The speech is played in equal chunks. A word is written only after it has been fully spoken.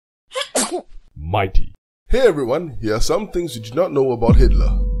Mighty. Hey everyone, here are some things you did not know about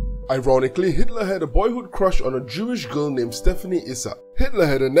Hitler. Ironically, Hitler had a boyhood crush on a Jewish girl named Stephanie Issa. Hitler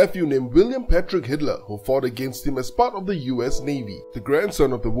had a nephew named William Patrick Hitler who fought against him as part of the US Navy. The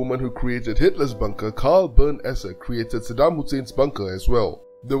grandson of the woman who created Hitler's bunker, Karl Bern-Esser, created Saddam Hussein's bunker as well.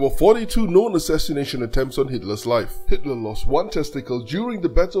 There were 42 known assassination attempts on Hitler's life. Hitler lost one testicle during the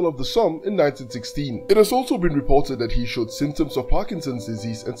Battle of the Somme in 1916. It has also been reported that he showed symptoms of Parkinson's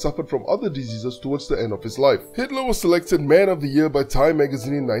disease and suffered from other diseases towards the end of his life. Hitler was selected Man of the Year by Time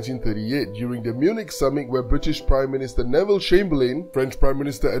magazine in 1938 during the Munich summit where British Prime Minister Neville Chamberlain, French Prime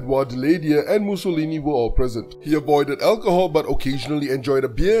Minister Edouard Daladier and Mussolini were all present. He avoided alcohol but occasionally enjoyed a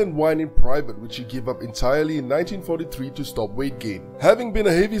beer and wine in private, which he gave up entirely in 1943 to stop weight gain. Having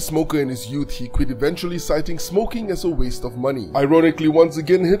been a heavy smoker in his youth, he quit eventually, citing smoking as a waste of money. Ironically, once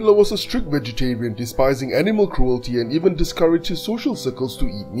again, Hitler was a strict vegetarian, despising animal cruelty and even discouraged his social circles to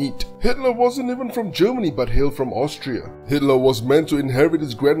eat meat. Hitler wasn't even from Germany but hailed from Austria. Hitler was meant to inherit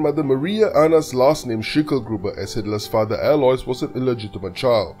his grandmother Maria Anna's last name Schicklgruber, as Hitler's father Alois was an illegitimate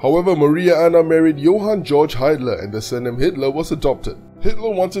child. However, Maria Anna married Johann Georg Heidler and the surname Hitler was adopted.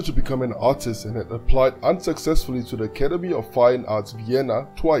 Hitler wanted to become an artist and had applied unsuccessfully to the Academy of Fine Arts Vienna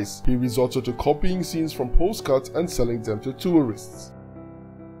twice. He resorted to copying scenes from postcards and selling them to tourists.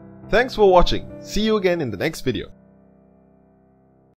 Thanks for watching. See you again in the next video.